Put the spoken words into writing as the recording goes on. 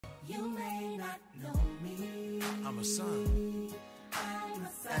I'm a son.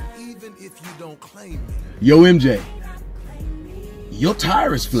 And even if you don't claim me, yo, MJ, your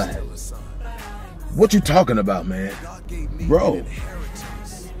tire is flat. What you talking about, man? Bro,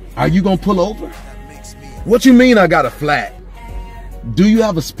 are you gonna pull over? What you mean I got a flat? Do you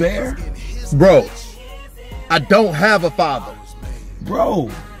have a spare? Bro, I don't have a father. Bro,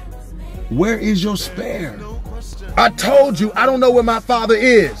 where is your spare? I told you I don't know where my father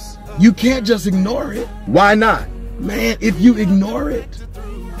is. You can't just ignore it. Why not? Man, if you ignore it,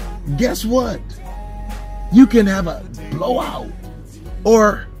 guess what? You can have a blowout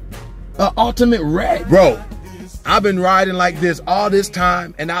or an ultimate wreck. Bro, I've been riding like this all this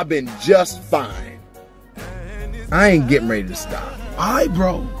time and I've been just fine. I ain't getting ready to stop. All right,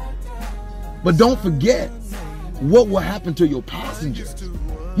 bro. But don't forget what will happen to your passengers.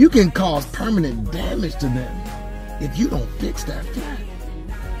 You can cause permanent damage to them if you don't fix that flat.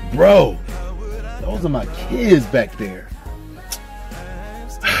 Bro, those are my kids back there.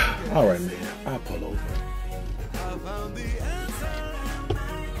 All right, man, I'll pull over.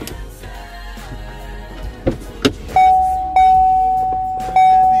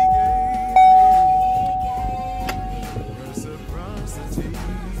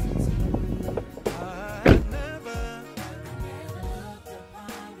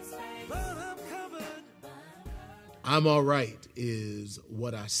 I'm all right is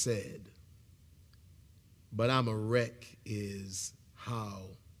what I said, but I'm a wreck is how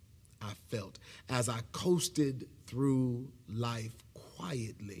I felt as I coasted through life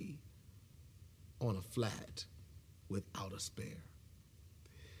quietly on a flat without a spare.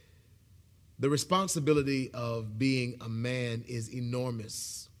 The responsibility of being a man is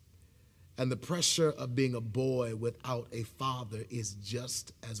enormous, and the pressure of being a boy without a father is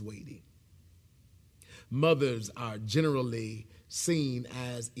just as weighty. Mothers are generally seen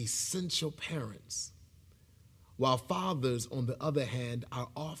as essential parents, while fathers, on the other hand, are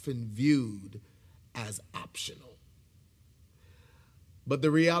often viewed as optional. But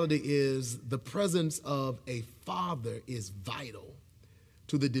the reality is the presence of a father is vital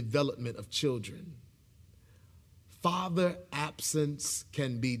to the development of children. Father absence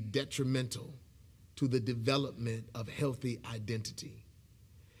can be detrimental to the development of healthy identity.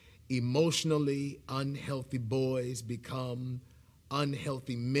 Emotionally unhealthy boys become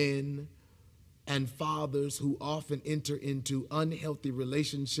unhealthy men, and fathers who often enter into unhealthy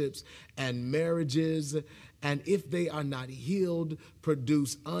relationships and marriages, and if they are not healed,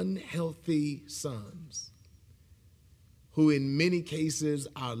 produce unhealthy sons who in many cases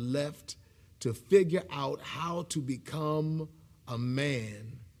are left to figure out how to become a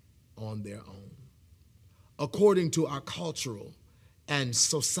man on their own. According to our cultural and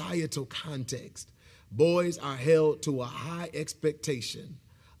societal context, boys are held to a high expectation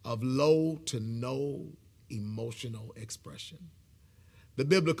of low to no emotional expression. The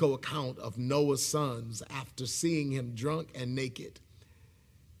biblical account of Noah's sons after seeing him drunk and naked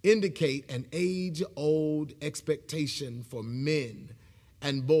indicate an age-old expectation for men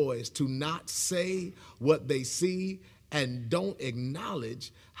and boys to not say what they see and don't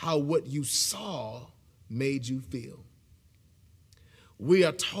acknowledge how what you saw made you feel. We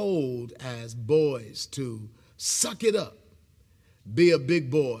are told as boys to suck it up, be a big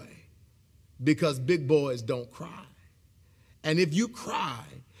boy, because big boys don't cry. And if you cry,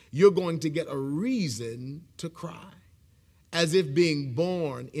 you're going to get a reason to cry, as if being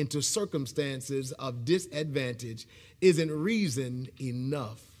born into circumstances of disadvantage isn't reason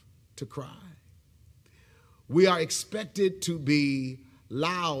enough to cry. We are expected to be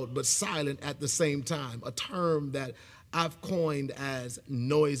loud but silent at the same time, a term that I've coined as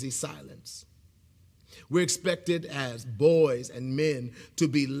noisy silence. We're expected as boys and men to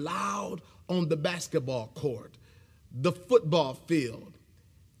be loud on the basketball court, the football field,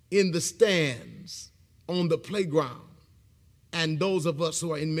 in the stands, on the playground, and those of us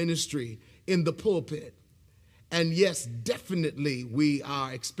who are in ministry in the pulpit. And yes, definitely we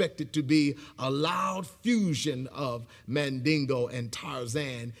are expected to be a loud fusion of Mandingo and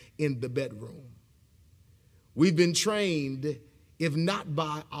Tarzan in the bedroom. We've been trained, if not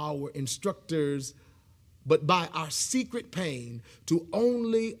by our instructors, but by our secret pain, to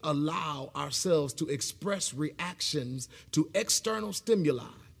only allow ourselves to express reactions to external stimuli,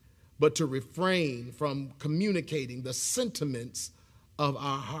 but to refrain from communicating the sentiments of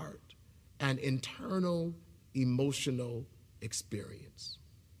our heart and internal emotional experience.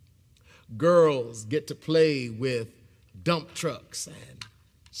 Girls get to play with dump trucks and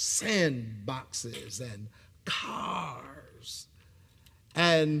sand boxes and cars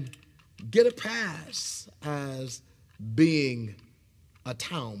and get a pass as being a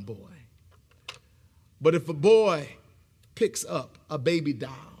town boy. But if a boy picks up a baby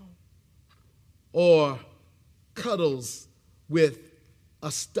doll or cuddles with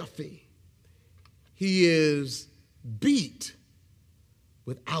a stuffy, he is beat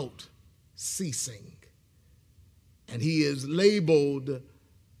without ceasing. And he is labeled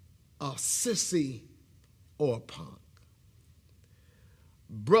a sissy or a punk.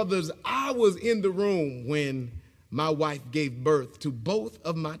 Brothers, I was in the room when my wife gave birth to both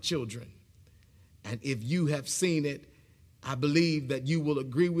of my children. And if you have seen it, I believe that you will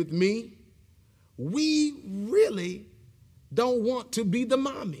agree with me. We really don't want to be the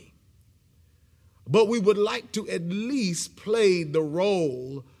mommy, but we would like to at least play the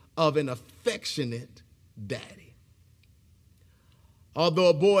role of an affectionate daddy. Although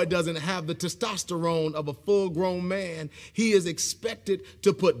a boy doesn't have the testosterone of a full-grown man, he is expected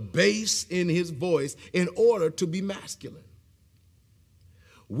to put bass in his voice in order to be masculine.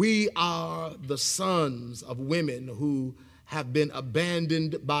 We are the sons of women who have been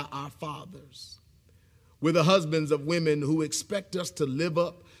abandoned by our fathers. We're the husbands of women who expect us to live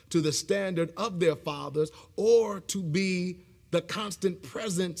up to the standard of their fathers or to be the constant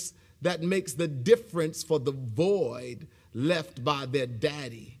presence that makes the difference for the void left by their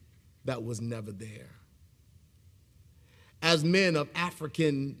daddy that was never there. As men of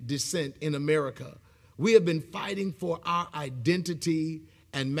African descent in America, we have been fighting for our identity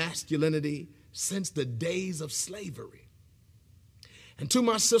and masculinity since the days of slavery. And to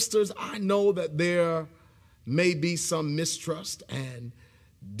my sisters, I know that there may be some mistrust and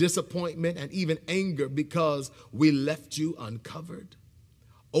disappointment and even anger because we left you uncovered,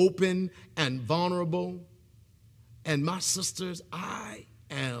 open and vulnerable. And my sisters, I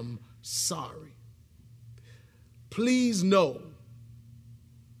am sorry. Please know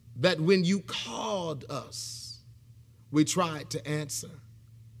that when you called us, we tried to answer,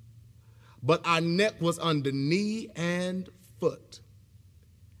 but our neck was under knee and foot,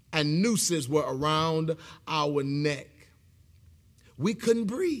 and nooses were around our neck. We couldn't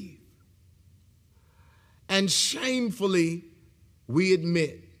breathe. And shamefully, we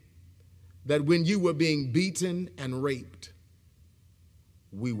admit that when you were being beaten and raped,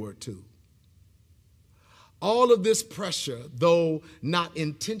 we were too. All of this pressure, though not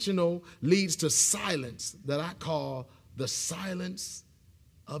intentional, leads to silence that I call the silence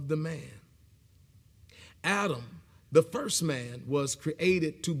of the man. Adam, the first man, was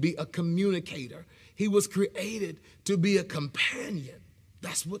created to be a communicator. He was created to be a companion.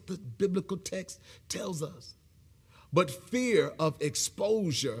 That's what the biblical text tells us. But fear of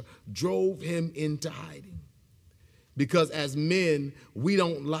exposure drove him into hiding. Because as men, we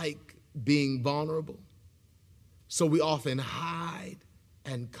don't like being vulnerable. So we often hide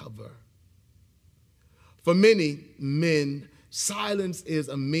and cover. For many men, silence is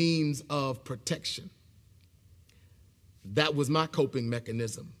a means of protection. That was my coping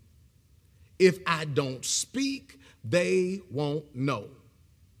mechanism. If I don't speak, they won't know.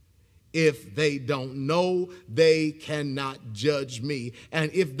 If they don't know, they cannot judge me.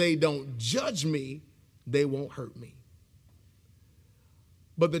 And if they don't judge me, they won't hurt me.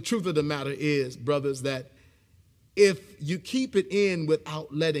 But the truth of the matter is, brothers, that if you keep it in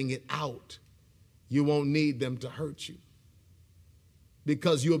without letting it out, you won't need them to hurt you,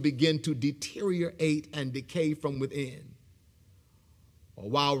 because you'll begin to deteriorate and decay from within. Or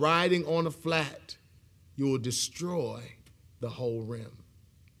while riding on a flat, you will destroy the whole rim.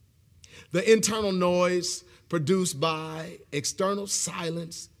 The internal noise produced by external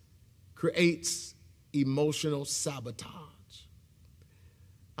silence creates emotional sabotage.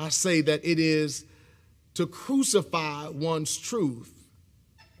 I say that it is to crucify one's truth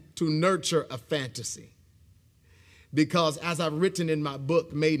to nurture a fantasy. Because as I've written in my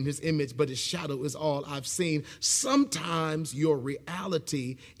book, Made in His Image, but His shadow is all I've seen, sometimes your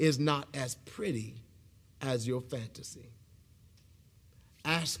reality is not as pretty as your fantasy.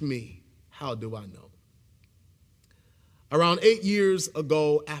 Ask me, how do I know? Around 8 years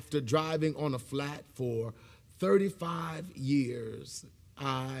ago, after driving on a flat for 35 years,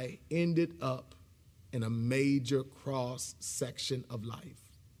 I ended up in a major cross section of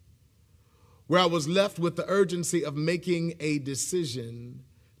life, where I was left with the urgency of making a decision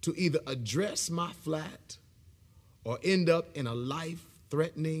to either address my flat or end up in a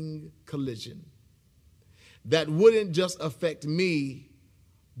life-threatening collision that wouldn't just affect me,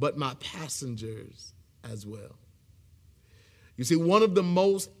 but my passengers as well. You see, one of the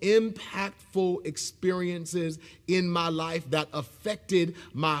most impactful experiences in my life that affected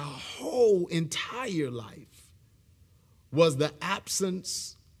my whole entire life was the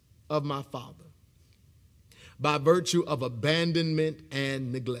absence of my father. by virtue of abandonment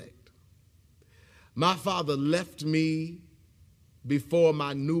and neglect. My father left me before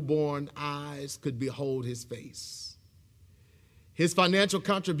my newborn eyes could behold his face. His financial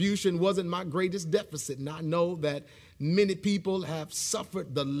contribution wasn't my greatest deficit, and I know that many people have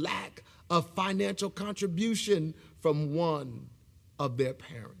suffered the lack of financial contribution from one of their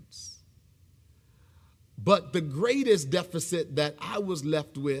parents. But the greatest deficit that I was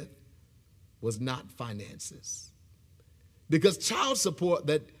left with was not finances, because child support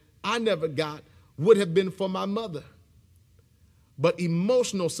that I never got would have been for my mother, but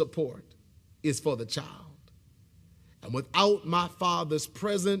emotional support is for the child. And without my father's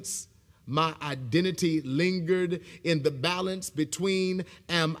presence, my identity lingered in the balance between,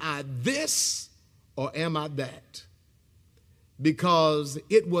 am I this or am I that? Because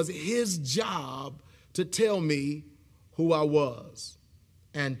it was his job to tell me who I was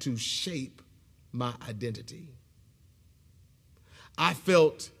and to shape my identity. I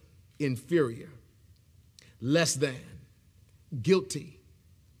felt inferior, less than, guilty,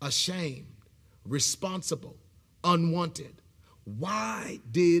 ashamed, responsible, unwanted. Why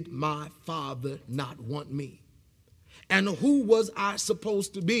did my father not want me? And who was I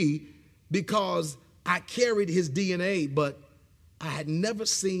supposed to be? Because I carried his DNA, but I had never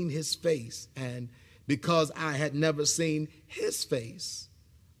seen his face. And because I had never seen his face,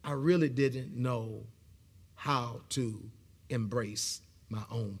 I really didn't know how to embrace my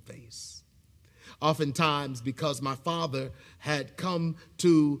own face. Oftentimes, because my father had come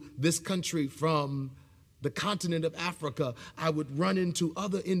to this country from the continent of Africa, I would run into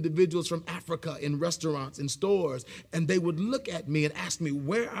other individuals from Africa in restaurants, in stores, and they would look at me and ask me,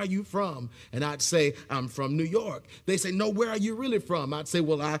 where are you from? And I'd say, I'm from New York. They say, no, where are you really from? I'd say,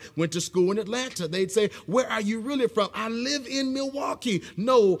 well, I went to school in Atlanta. They'd say, where are you really from? I live in Milwaukee.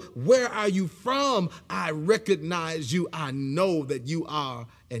 No, where are you from? I recognize you. I know that you are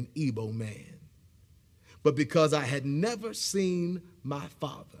an Igbo man. But because I had never seen my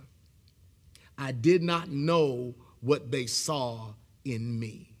father, I did not know what they saw in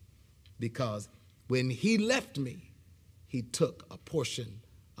me, because when he left me, he took a portion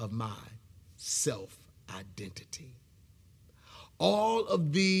of my self-identity. All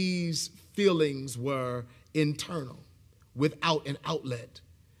of these feelings were internal, without an outlet,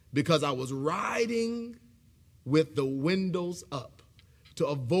 because I was riding with the windows up to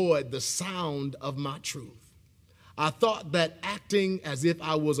avoid the sound of my truth. I thought that acting as if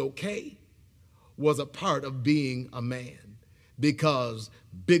I was okay was a part of being a man, because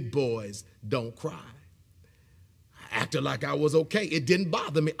big boys don't cry. I acted like I was okay. It didn't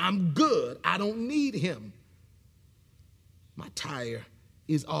bother me. I'm good. I don't need him. My tire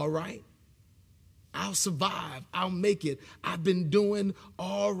is all right. I'll survive. I'll make it. I've been doing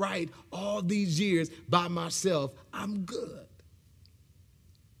all right all these years by myself. I'm good.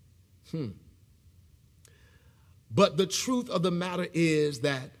 But the truth of the matter is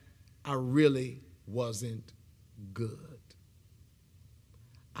that I really wasn't good.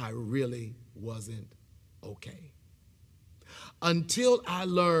 I really wasn't okay. Until I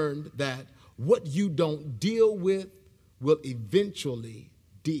learned that what you don't deal with will eventually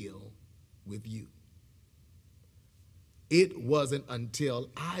deal with you. It wasn't until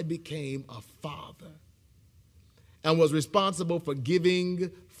I became a father and was responsible for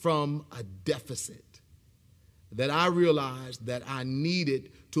giving from a deficit that I realized that I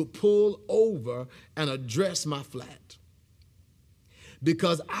needed to pull over and address my flat,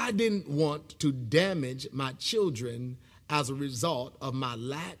 because I didn't want to damage my children as a result of my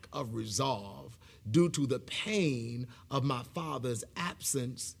lack of resolve due to the pain of my father's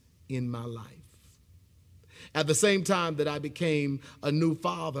absence in my life. At the same time that I became a new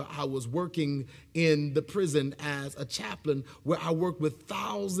father, I was working in the prison as a chaplain, where I worked with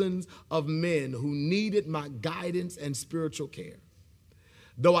thousands of men who needed my guidance and spiritual care.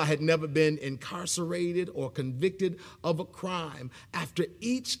 Though I had never been incarcerated or convicted of a crime, after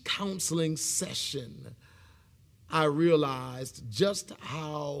each counseling session, I realized just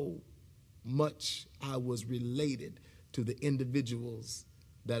how much I was related to the individuals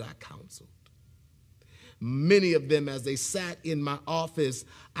that I counseled. Many of them, as they sat in my office,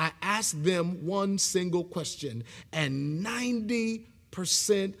 I asked them one single question, and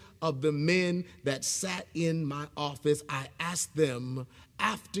 90% of the men that sat in my office, I asked them,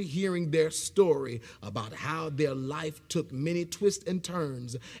 after hearing their story about how their life took many twists and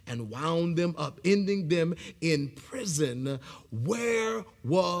turns and wound them up, ending them in prison, where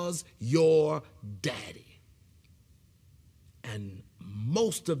was your daddy? And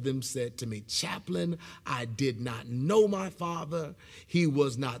most of them said to me, "Chaplain, I did not know my father. He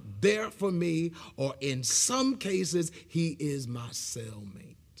was not there for me, or in some cases, he is my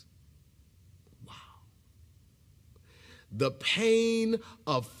cellmate." Wow. The pain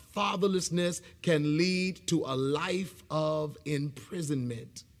of fatherlessness can lead to a life of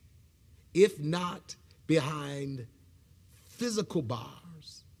imprisonment, if not behind physical bars.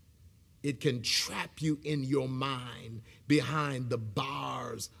 It can trap you in your mind behind the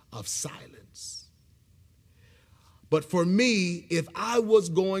bars of silence. But for me, if I was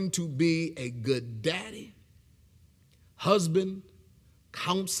going to be a good daddy, husband,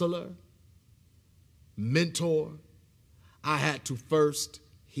 counselor, mentor, I had to first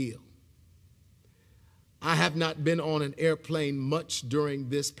heal. I have not been on an airplane much during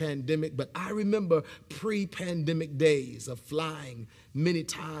this pandemic, but I remember pre-pandemic days of flying many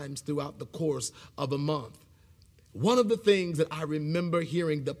times throughout the course of a month. One of the things that I remember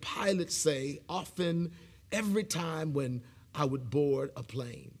hearing the pilots say often every time when I would board a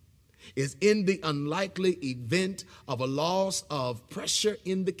plane is, in the unlikely event of a loss of pressure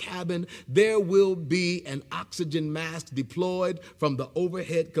in the cabin, there will be an oxygen mask deployed from the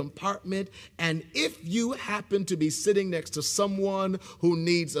overhead compartment. And if you happen to be sitting next to someone who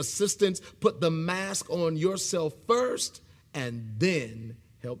needs assistance, put the mask on yourself first and then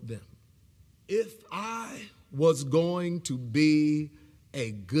help them. If I was going to be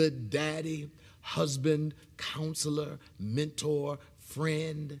a good daddy, husband, counselor, mentor,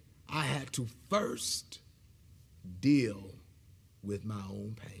 friend, I had to first deal with my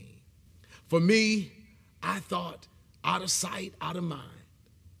own pain. For me, I thought out of sight, out of mind.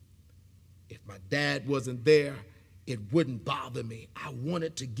 If my dad wasn't there, it wouldn't bother me. I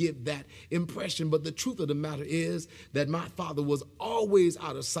wanted to give that impression, but the truth of the matter is that my father was always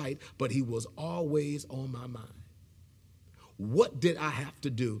out of sight, but he was always on my mind. What did I have to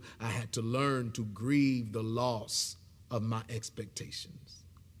do? I had to learn to grieve the loss of my expectations.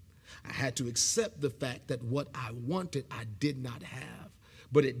 I had to accept the fact that what I wanted, I did not have.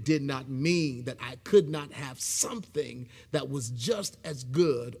 But it did not mean that I could not have something that was just as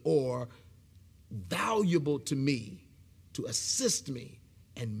good or valuable to me to assist me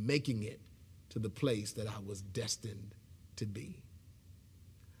in making it to the place that I was destined to be.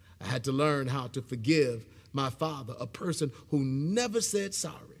 I had to learn how to forgive my father, a person who never said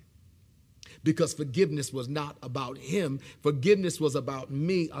sorry. Because forgiveness was not about him. Forgiveness was about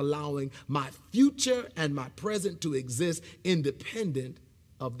me allowing my future and my present to exist independent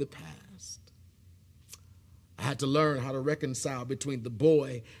of the past. I had to learn how to reconcile between the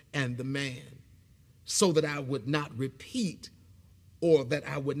boy and the man so that I would not repeat or that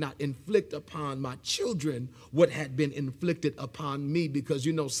I would not inflict upon my children what had been inflicted upon me. Because,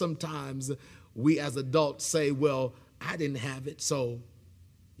 you know, sometimes we as adults say, well, I didn't have it, so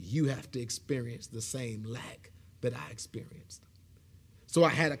you have to experience the same lack that I experienced. So I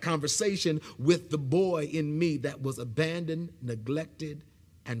had a conversation with the boy in me that was abandoned, neglected,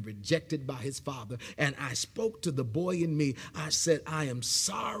 and rejected by his father. And I spoke to the boy in me. I said, I am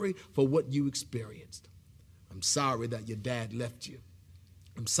sorry for what you experienced. I'm sorry that your dad left you.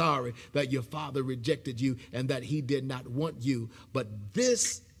 I'm sorry that your father rejected you and that he did not want you. But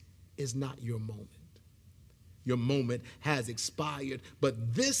this is not your moment. Your moment has expired,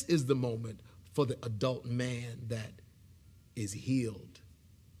 but this is the moment for the adult man that is healed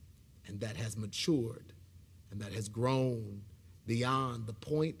and that has matured and that has grown beyond the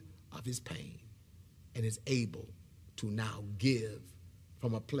point of his pain and is able to now give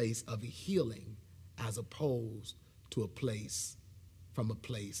from a place of healing as opposed to from a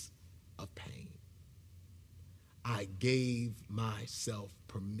place of pain. I gave myself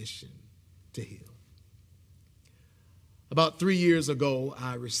permission to heal. About 3 years ago,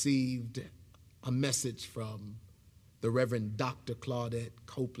 I received a message from the Reverend Dr. Claudette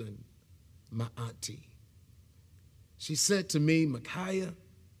Copeland, my auntie. She said to me, Micaiah,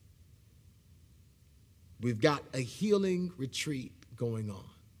 we've got a healing retreat going on.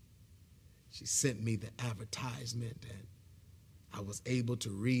 She sent me the advertisement, and I was able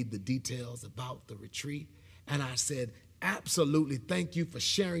to read the details about the retreat. And I said, absolutely, thank you for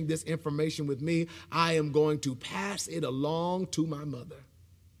sharing this information with me. I am going to pass it along to my mother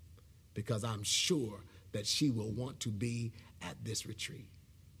because I'm sure that she will want to be at this retreat.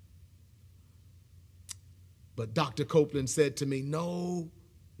 But Dr. Copeland said to me, no,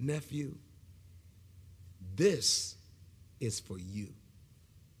 nephew, this is for you.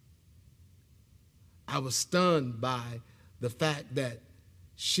 I was stunned by the fact that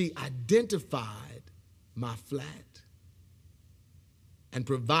she identified my flat and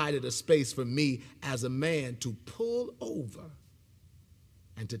provided a space for me as a man to pull over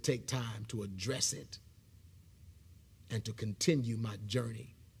and to take time to address it and to continue my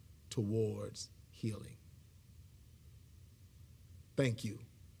journey towards healing. Thank you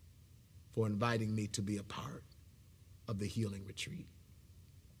for inviting me to be a part of the healing retreat.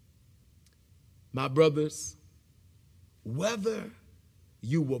 My brothers, whether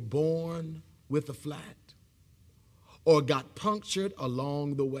you were born with a flat or got punctured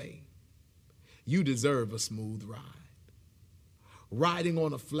along the way, you deserve a smooth ride. Riding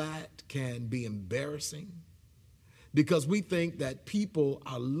on a flat can be embarrassing because we think that people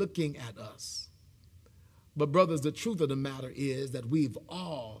are looking at us. But brothers, the truth of the matter is that we've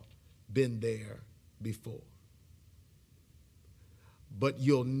all been there before. But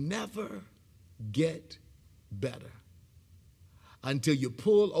you'll never get better until you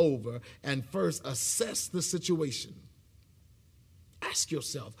pull over and first assess the situation. Ask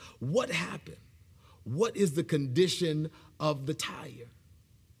yourself, what happened? What is the condition of the tire?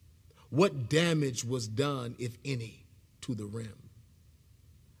 What damage was done, if any, to the rim?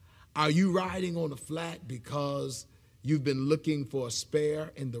 Are you riding on a flat because you've been looking for a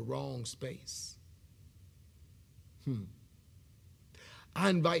spare in the wrong space? I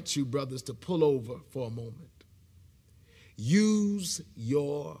invite you, brothers, to pull over for a moment. Use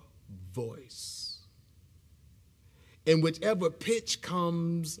your voice in whichever pitch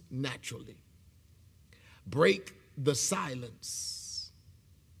comes naturally. Break the silence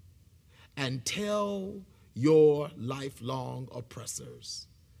and tell your lifelong oppressors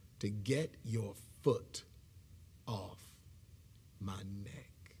to get your foot off my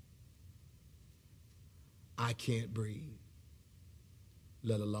neck. I can't breathe,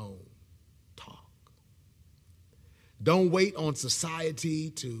 let alone talk. Don't wait on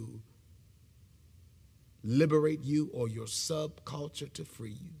society to liberate you or your subculture to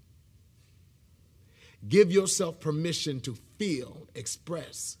free you. Give yourself permission to feel,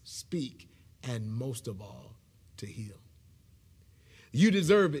 express, speak, and most of all, to heal. You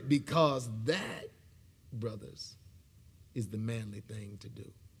deserve it because that, brothers, is the manly thing to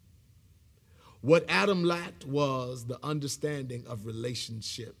do. What Adam lacked was the understanding of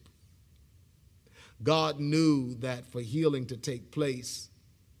relationship. God knew that for healing to take place,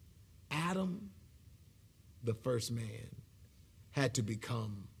 Adam, the first man, had to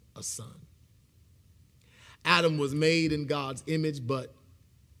become a son. Adam was made in God's image, but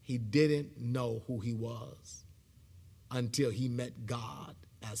he didn't know who he was until he met God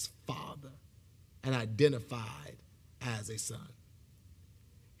as Father and identified as a son.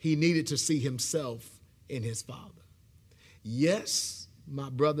 He needed to see himself in his Father. Yes,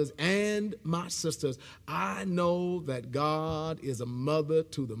 my brothers and my sisters, I know that God is a mother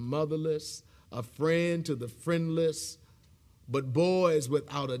to the motherless, a friend to the friendless, but boys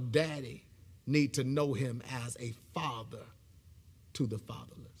without a daddy need to know him as a father to the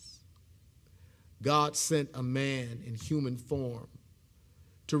fatherless. God sent a man in human form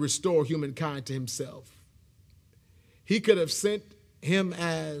to restore humankind to himself. He could have sent him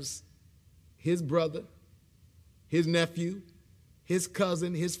as his brother, his nephew, his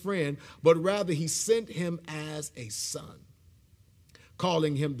cousin, his friend, but rather he sent him as a son,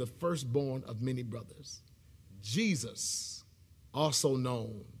 calling him the firstborn of many brothers. Jesus, also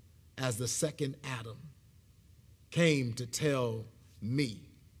known as the second Adam, came to tell me,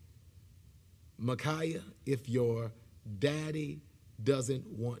 Micaiah, if your daddy doesn't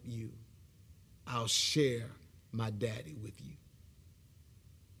want you, I'll share my daddy with you.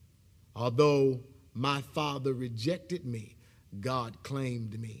 Although my father rejected me, God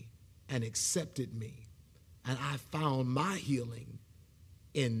claimed me and accepted me. And I found my healing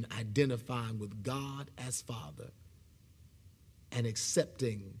in identifying with God as Father and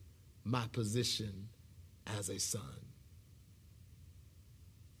accepting my position as a son.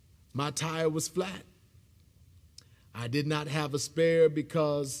 My tire was flat. I did not have a spare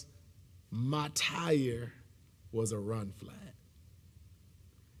because my tire was a run flat.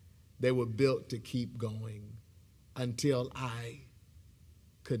 They were built to keep going until I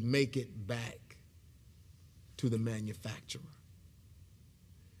could make it back to the manufacturer,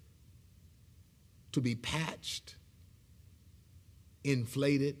 to be patched,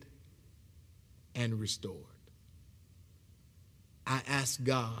 inflated, and restored. I asked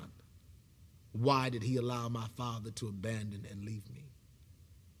God, why did he allow my father to abandon and leave me?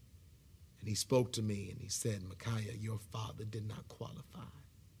 And he spoke to me and he said, Micaiah, your father did not qualify.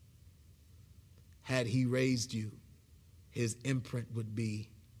 Had he raised you, his imprint would be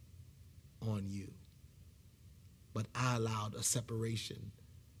on you. But I allowed a separation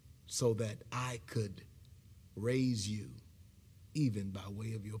so that I could raise you even by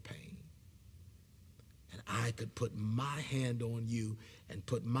way of your pain. and I could put my hand on you and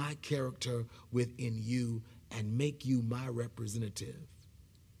put my character within you and make you my representative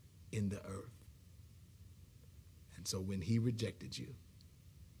in the earth. And so when he rejected you,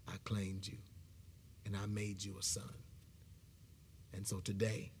 I claimed you and I made you a son. And so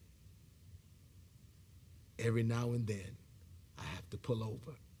today, every now and then, I have to pull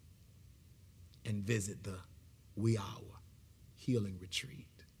over and visit the wee hour healing retreat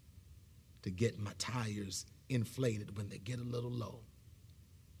to get my tires inflated when they get a little low.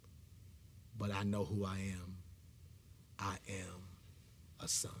 But I know who I am. I am a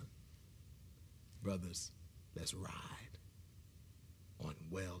son. Brothers, let's ride on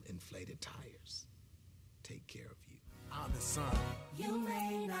well-inflated tires. Take care of you. I'm the son. You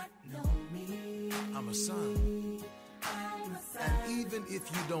may not know me. I'm a son. I'm a son. And even if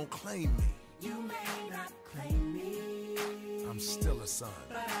you don't claim me, You may not claim me. I'm still a son.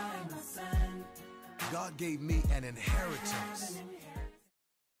 But I'm a son. God gave me an inheritance.